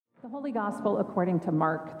The Holy Gospel according to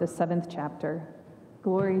Mark, the 7th chapter.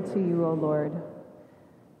 Glory to you, O Lord.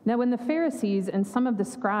 Now when the Pharisees and some of the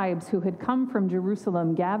scribes who had come from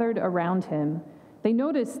Jerusalem gathered around him, they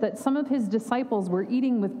noticed that some of his disciples were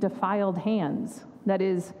eating with defiled hands, that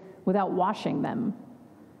is, without washing them.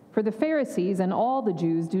 For the Pharisees and all the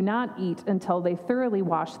Jews do not eat until they thoroughly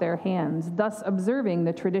wash their hands, thus observing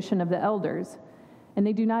the tradition of the elders. And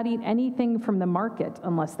they do not eat anything from the market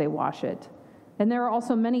unless they wash it. And there are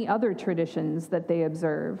also many other traditions that they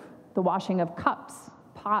observe, the washing of cups,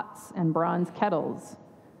 pots, and bronze kettles.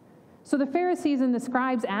 So the Pharisees and the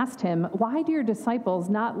scribes asked him, "Why do your disciples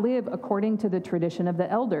not live according to the tradition of the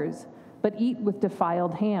elders, but eat with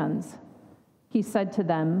defiled hands?" He said to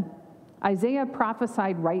them, "Isaiah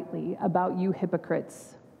prophesied rightly about you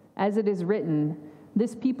hypocrites. As it is written,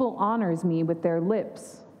 'This people honors me with their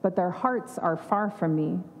lips, but their hearts are far from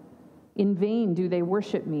me. In vain do they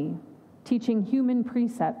worship me, teaching human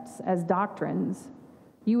precepts as doctrines.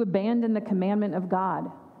 You abandon the commandment of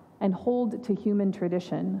God and hold to human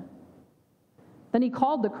tradition.'" Then he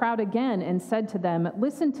called the crowd again and said to them,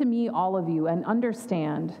 "Listen to me, all of you, and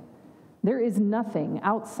understand. There is nothing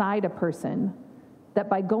outside a person that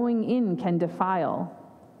by going in can defile,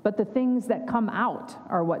 but the things that come out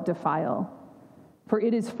are what defile. For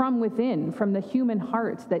it is from within, from the human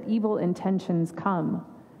heart, that evil intentions come: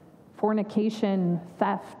 fornication,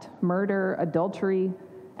 theft, murder, adultery,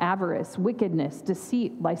 avarice, wickedness,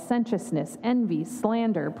 deceit, licentiousness, envy,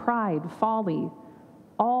 slander, pride, folly.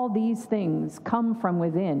 All these things come from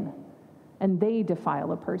within, and they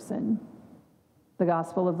defile a person." The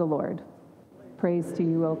Gospel of the Lord. Praise to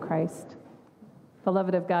you, O Christ.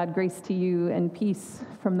 Beloved of God, grace to you and peace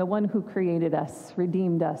from the one who created us,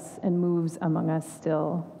 redeemed us, and moves among us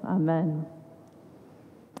still. Amen.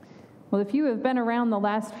 Well, if you have been around the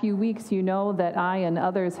last few weeks, you know that I and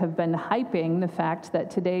others have been hyping the fact that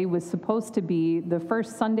today was supposed to be the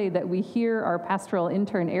first Sunday that we hear our pastoral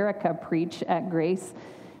intern, Erica, preach at Grace.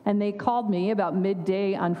 And they called me about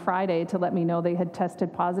midday on Friday to let me know they had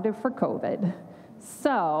tested positive for COVID.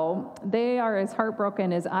 So they are as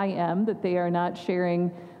heartbroken as I am that they are not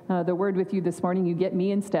sharing the word with you this morning. You get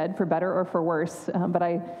me instead, for better or for worse. But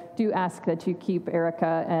I do ask that you keep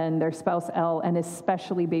Erica and their spouse, Elle, and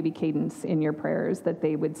especially baby Cadence in your prayers, that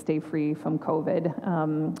they would stay free from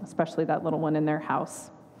COVID, especially that little one in their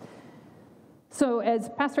house. So as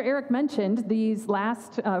Pastor Eric mentioned, these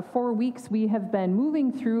last 4 weeks, we have been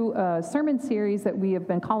moving through a sermon series that we have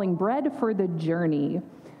been calling Bread for the Journey.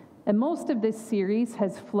 And most of this series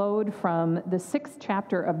has flowed from the 6th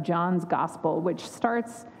chapter of John's Gospel, which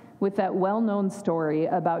starts with that well-known story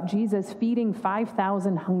about Jesus feeding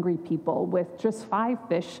 5,000 hungry people with just 5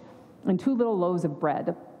 fish and 2 little loaves of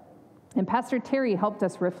bread. And Pastor Terry helped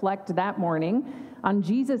us reflect that morning on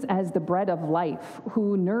Jesus as the bread of life,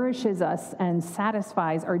 who nourishes us and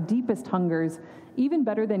satisfies our deepest hungers, even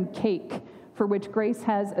better than cake, for which Grace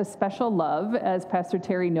has a special love, as Pastor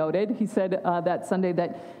Terry noted. He said that Sunday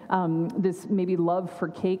that this maybe love for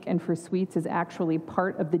cake and for sweets is actually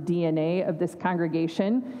part of the DNA of this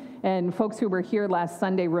congregation. And folks who were here last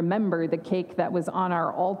Sunday remember the cake that was on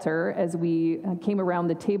our altar as we came around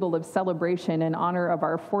the table of celebration in honor of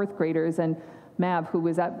our 4th graders. And Mav, who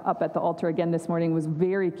was up at the altar again this morning, was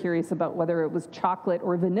very curious about whether it was chocolate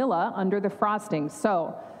or vanilla under the frosting.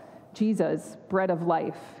 So, Jesus, bread of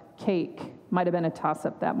life, cake, might have been a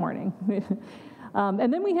toss-up that morning.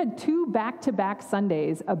 And then we had 2 back-to-back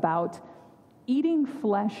Sundays about eating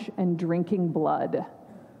flesh and drinking blood.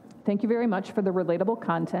 Thank you very much for the relatable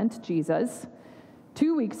content, Jesus.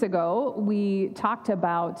 2 weeks ago, we talked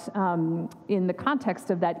about, in the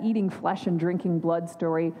context of that eating flesh and drinking blood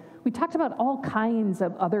story, we talked about all kinds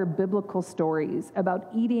of other biblical stories about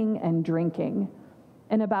eating and drinking,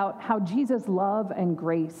 and about how Jesus' love and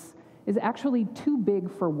grace is actually too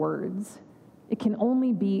big for words. It can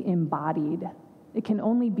only be embodied. It can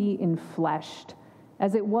only be enfleshed,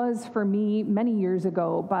 as it was for me many years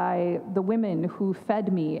ago by the women who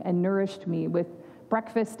fed me and nourished me with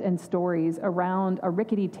breakfast and stories around a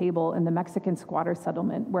rickety table in the Mexican squatter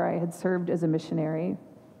settlement where I had served as a missionary.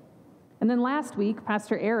 And then last week,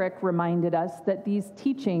 Pastor Eric reminded us that these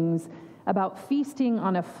teachings about feasting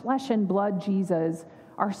on a flesh and blood Jesus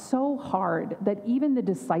are so hard that even the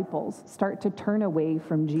disciples start to turn away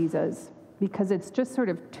from Jesus because it's just sort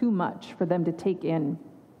of too much for them to take in.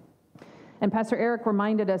 And Pastor Eric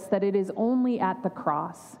reminded us that it is only at the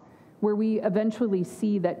cross where we eventually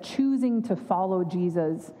see that choosing to follow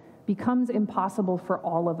Jesus becomes impossible for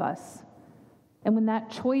all of us. And when that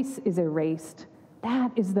choice is erased,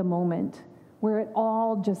 that is the moment where it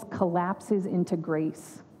all just collapses into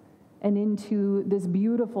grace. and into this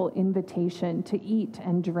beautiful invitation to eat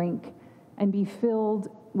and drink and be filled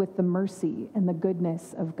with the mercy and the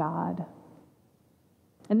goodness of God.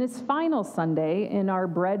 And this final Sunday in our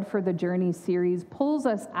Bread for the Journey series pulls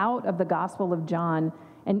us out of the Gospel of John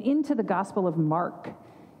and into the Gospel of Mark.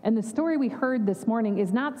 And the story we heard this morning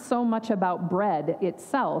is not so much about bread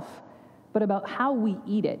itself, but about how we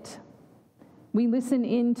eat it. We listen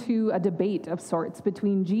into a debate of sorts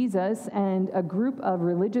between Jesus and a group of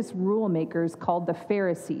religious rule makers called the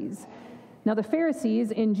Pharisees. Now, the Pharisees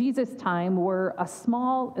in Jesus' time were a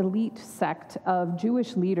small elite sect of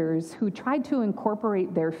Jewish leaders who tried to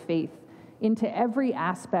incorporate their faith into every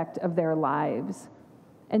aspect of their lives.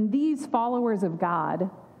 And these followers of God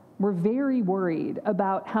were very worried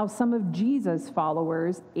about how some of Jesus'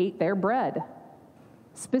 followers ate their bread.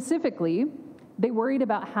 Specifically, they worried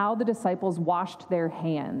about how the disciples washed their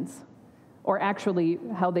hands, or actually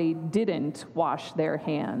how they didn't wash their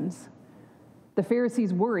hands. The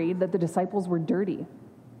Pharisees worried that the disciples were dirty.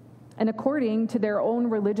 And according to their own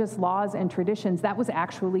religious laws and traditions, that was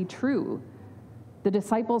actually true. The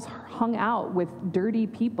disciples hung out with dirty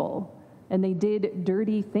people, and they did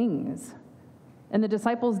dirty things. And the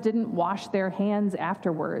disciples didn't wash their hands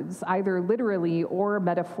afterwards, either literally or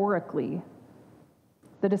metaphorically.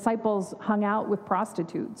 The disciples hung out with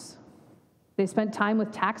prostitutes. They spent time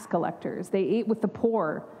with tax collectors. They ate with the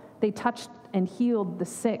poor. They touched and healed the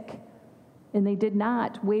sick. And they did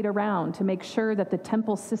not wait around to make sure that the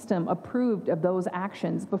temple system approved of those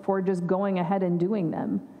actions before just going ahead and doing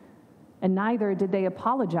them. And neither did they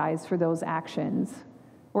apologize for those actions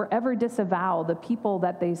or ever disavow the people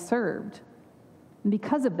that they served. And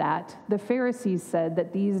because of that, the Pharisees said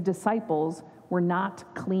that these disciples were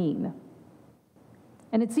not clean.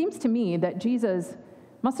 And it seems to me that Jesus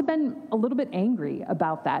must have been a little bit angry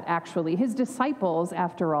about that, actually. His disciples,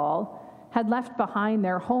 after all, had left behind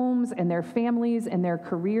their homes and their families and their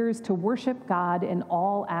careers to worship God in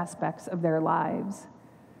all aspects of their lives.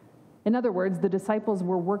 In other words, the disciples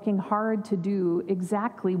were working hard to do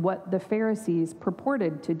exactly what the Pharisees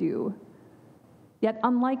purported to do. Yet,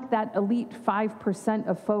 unlike that elite 5%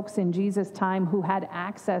 of folks in Jesus' time who had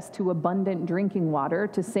access to abundant drinking water,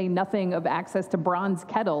 to say nothing of access to bronze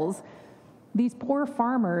kettles, these poor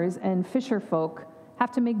farmers and fisher folk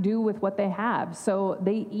have to make do with what they have, so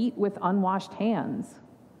they eat with unwashed hands.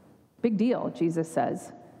 Big deal, Jesus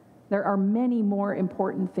says. There are many more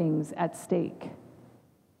important things at stake.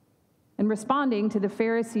 And responding to the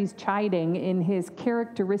Pharisees' chiding in his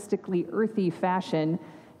characteristically earthy fashion,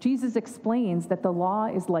 Jesus explains that the law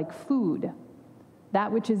is like food.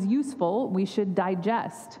 That which is useful, we should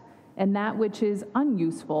digest, and that which is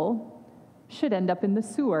unuseful should end up in the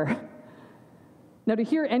sewer. Now, to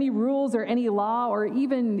hear any rules or any law or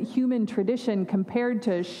even human tradition compared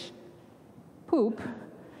to poop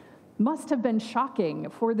must have been shocking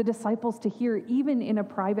for the disciples to hear, even in a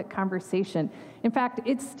private conversation. In fact,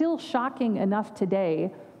 it's still shocking enough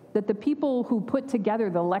today that the people who put together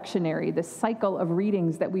the lectionary, the cycle of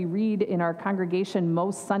readings that we read in our congregation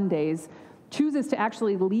most Sundays, chooses to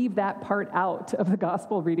actually leave that part out of the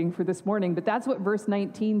gospel reading for this morning. But that's what verse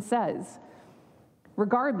 19 says.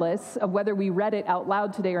 Regardless of whether we read it out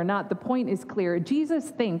loud today or not, the point is clear. Jesus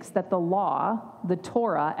thinks that the law, the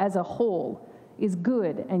Torah as a whole, is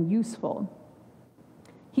good and useful.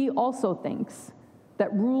 He also thinks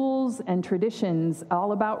that rules and traditions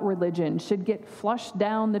all about religion should get flushed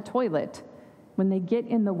down the toilet when they get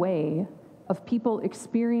in the way of people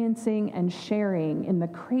experiencing and sharing in the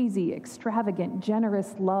crazy, extravagant,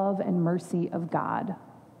 generous love and mercy of God.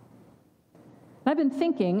 I've been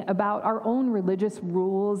thinking about our own religious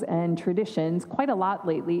rules and traditions quite a lot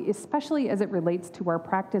lately, especially as it relates to our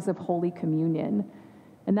practice of Holy Communion.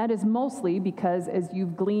 And that is mostly because, as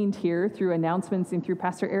you've gleaned here through announcements and through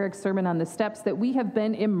Pastor Eric's sermon on the steps, that we have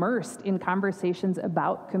been immersed in conversations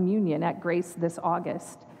about communion at Grace this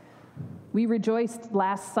August. We rejoiced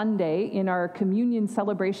last Sunday in our Communion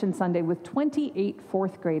Celebration Sunday with 28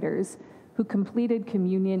 fourth graders who completed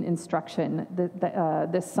communion instruction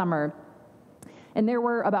this summer. And there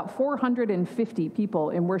were about 450 people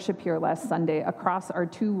in worship here last Sunday across our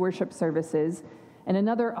 2 worship services, and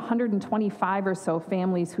another 125 or so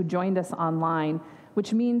families who joined us online,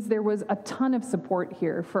 which means there was a ton of support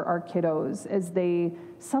here for our kiddos as they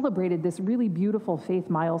celebrated this really beautiful faith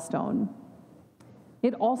milestone.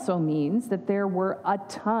 It also means that there were a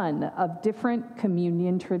ton of different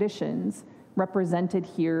communion traditions represented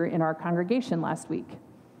here in our congregation last week.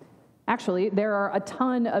 Actually, there are a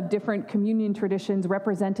ton of different communion traditions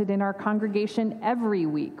represented in our congregation every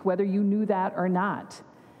week, whether you knew that or not.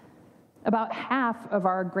 About half of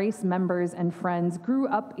our Grace members and friends grew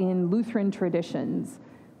up in Lutheran traditions,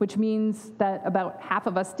 which means that about half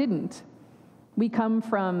of us didn't. We come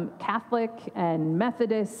from Catholic and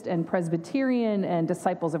Methodist and Presbyterian and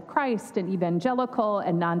Disciples of Christ and evangelical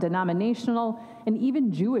and non-denominational and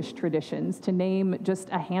even Jewish traditions, to name just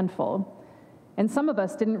a handful. And some of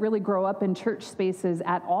us didn't really grow up in church spaces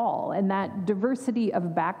at all, and that diversity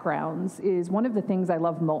of backgrounds is one of the things I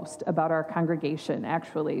love most about our congregation,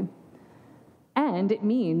 actually. And it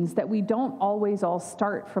means that we don't always all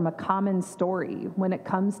start from a common story when it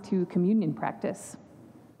comes to communion practice.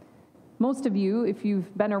 Most of you, if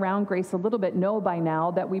you've been around Grace a little bit, know by now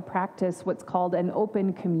that we practice what's called an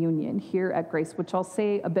open communion here at Grace, which I'll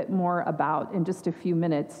say a bit more about in just a few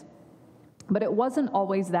minutes. But it wasn't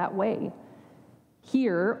always that way.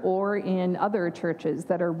 Here or in other churches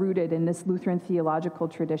that are rooted in this Lutheran theological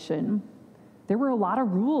tradition, there were a lot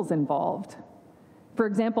of rules involved. For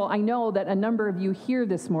example, I know that a number of you here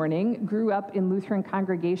this morning grew up in Lutheran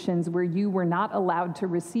congregations where you were not allowed to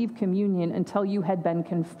receive communion until you had been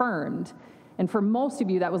confirmed. And for most of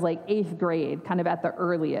you, that was like 8th grade, kind of at the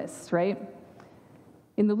earliest, right?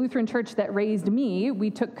 In the Lutheran church that raised me, we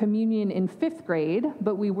took communion in 5th grade,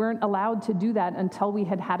 but we weren't allowed to do that until we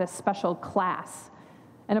had had a special class.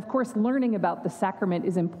 And of course, learning about the sacrament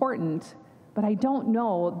is important, but I don't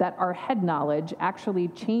know that our head knowledge actually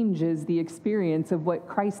changes the experience of what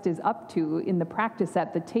Christ is up to in the practice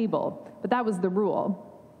at the table. But that was the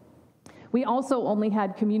rule. We also only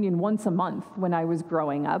had communion once a month when I was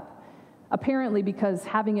growing up, apparently because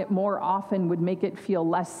having it more often would make it feel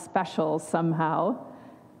less special somehow.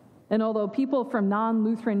 And although people from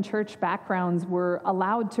non-Lutheran church backgrounds were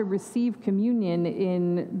allowed to receive communion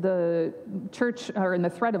in the church, or in the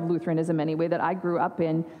thread of Lutheranism anyway, that I grew up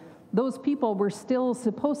in, those people were still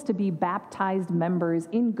supposed to be baptized members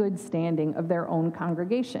in good standing of their own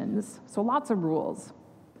congregations. So lots of rules.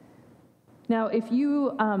 Now, if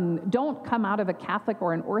you don't come out of a Catholic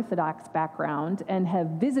or an Orthodox background and have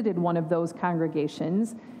visited one of those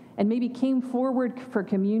congregations, and maybe came forward for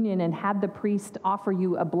communion and had the priest offer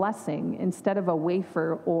you a blessing instead of a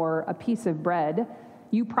wafer or a piece of bread,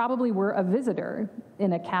 you probably were a visitor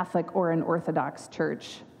in a Catholic or an Orthodox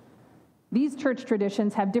church. These church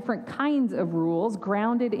traditions have different kinds of rules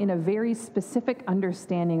grounded in a very specific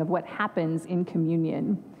understanding of what happens in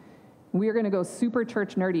communion. We're going to go super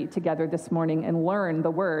church nerdy together this morning and learn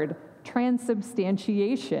the word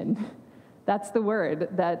transubstantiation. That's the word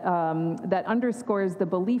that underscores the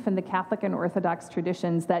belief in the Catholic and Orthodox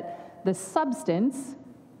traditions that the substance,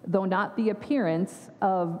 though not the appearance,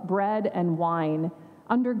 of bread and wine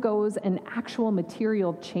undergoes an actual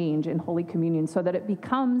material change in Holy Communion so that it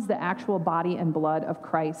becomes the actual body and blood of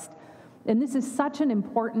Christ. And this is such an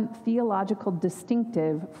important theological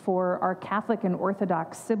distinctive for our Catholic and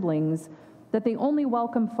Orthodox siblings that they only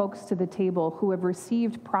welcome folks to the table who have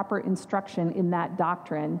received proper instruction in that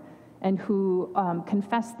doctrine and who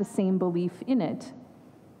confess the same belief in it.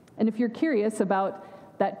 And if you're curious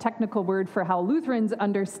about that technical word for how Lutherans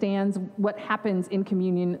understands what happens in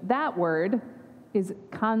communion, that word is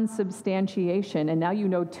consubstantiation. And now you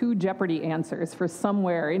know 2 Jeopardy answers for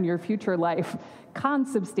somewhere in your future life.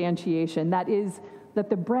 Consubstantiation, that is that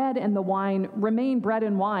the bread and the wine remain bread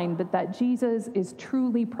and wine, but that Jesus is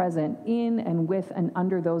truly present in and with and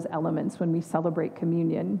under those elements when we celebrate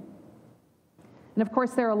communion. And of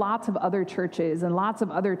course, there are lots of other churches and lots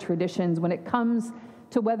of other traditions when it comes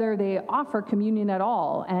to whether they offer communion at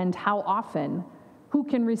all and how often, who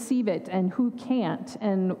can receive it and who can't,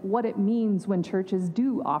 and what it means when churches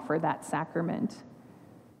do offer that sacrament.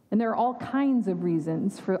 And there are all kinds of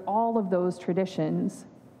reasons for all of those traditions.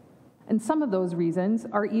 And some of those reasons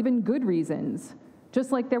are even good reasons,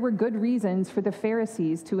 just like there were good reasons for the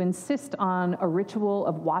Pharisees to insist on a ritual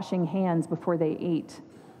of washing hands before they ate.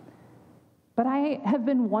 But I have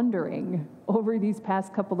been wondering over these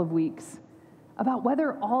past couple of weeks about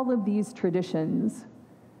whether all of these traditions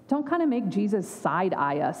don't kind of make Jesus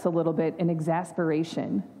side-eye us a little bit in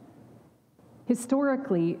exasperation.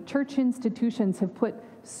 Historically, church institutions have put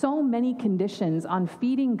so many conditions on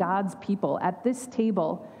feeding God's people at this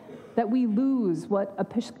table that we lose what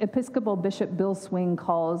Episcopal Bishop Bill Swing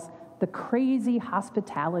calls the crazy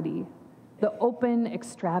hospitality, the open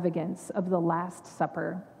extravagance of the Last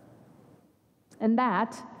Supper. And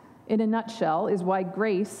that, in a nutshell, is why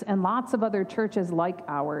Grace and lots of other churches like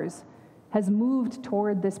ours has moved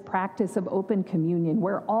toward this practice of open communion,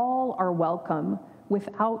 where all are welcome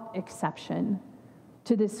without exception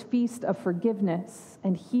to this feast of forgiveness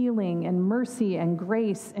and healing and mercy and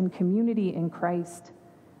grace and community in Christ.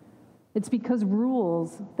 It's because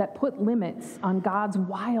rules that put limits on God's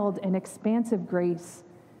wild and expansive grace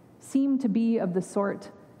seem to be of the sort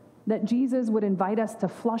that Jesus would invite us to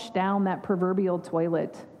flush down that proverbial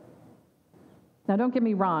toilet Now, don't get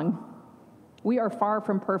me wrong. We are far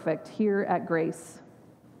from perfect here at Grace.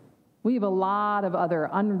 We have a lot of other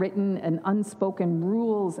unwritten and unspoken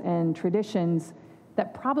rules and traditions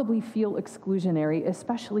that probably feel exclusionary,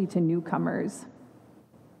 especially to newcomers.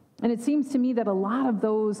 And it seems to me that a lot of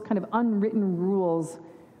those kind of unwritten rules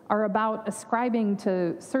are about ascribing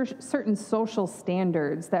to certain social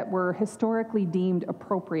standards that were historically deemed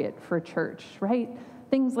appropriate for church, right?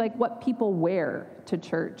 Things like what people wear to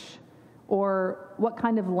church, or what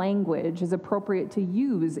kind of language is appropriate to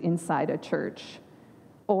use inside a church,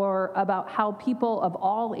 or about how people of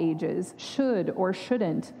all ages should or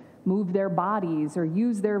shouldn't move their bodies or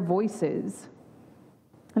use their voices.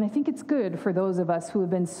 And I think it's good for those of us who have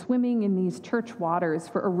been swimming in these church waters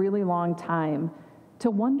for a really long time to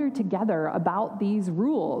wonder together about these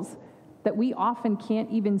rules that we often can't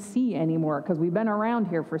even see anymore because we've been around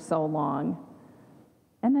here for so long.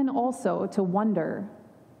 And then also to wonder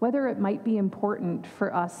whether it might be important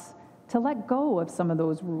for us to let go of some of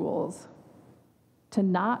those rules, to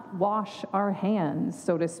not wash our hands,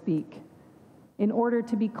 so to speak, in order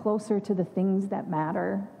to be closer to the things that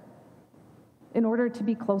matter, in order to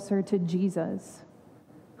be closer to Jesus,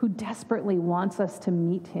 who desperately wants us to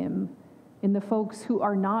meet him in the folks who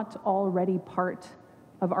are not already part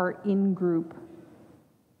of our in-group.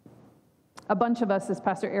 A bunch of us, as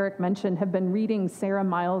Pastor Eric mentioned, have been reading Sarah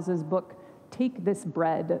Miles's book, Take This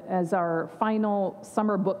Bread, as our final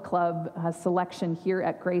summer book club selection here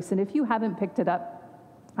at Grace. And if you haven't picked it up,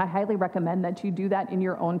 I highly recommend that you do that in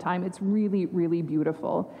your own time. It's really, really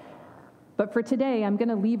beautiful. But for today, I'm going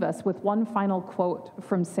to leave us with one final quote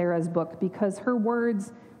from Sarah's book because her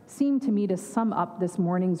words seem to me to sum up this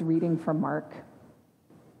morning's reading from Mark.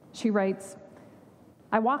 She writes,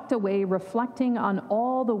 "I walked away reflecting on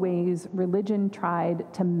all the ways religion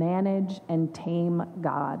tried to manage and tame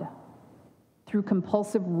God. Through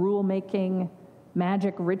compulsive rule-making,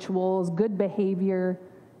 magic rituals, good behavior,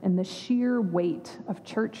 and the sheer weight of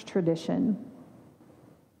church tradition.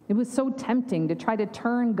 It was so tempting to try to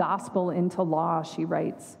turn gospel into law," she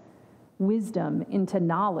writes, "wisdom into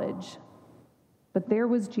knowledge. But there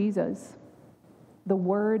was Jesus, the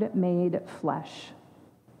Word made flesh.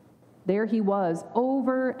 There he was,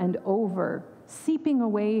 over and over, seeping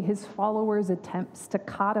away his followers' attempts to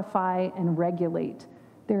codify and regulate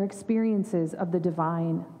their experiences of the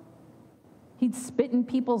divine. He'd spit in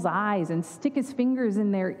people's eyes and stick his fingers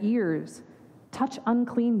in their ears, touch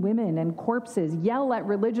unclean women and corpses, yell at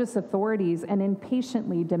religious authorities, and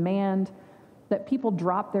impatiently demand that people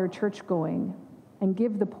drop their church-going and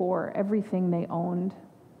give the poor everything they owned.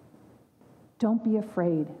 'Don't be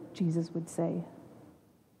afraid,' Jesus would say.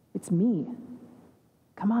 'It's me.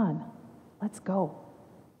 Come on, let's go.'"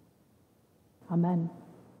 Amen.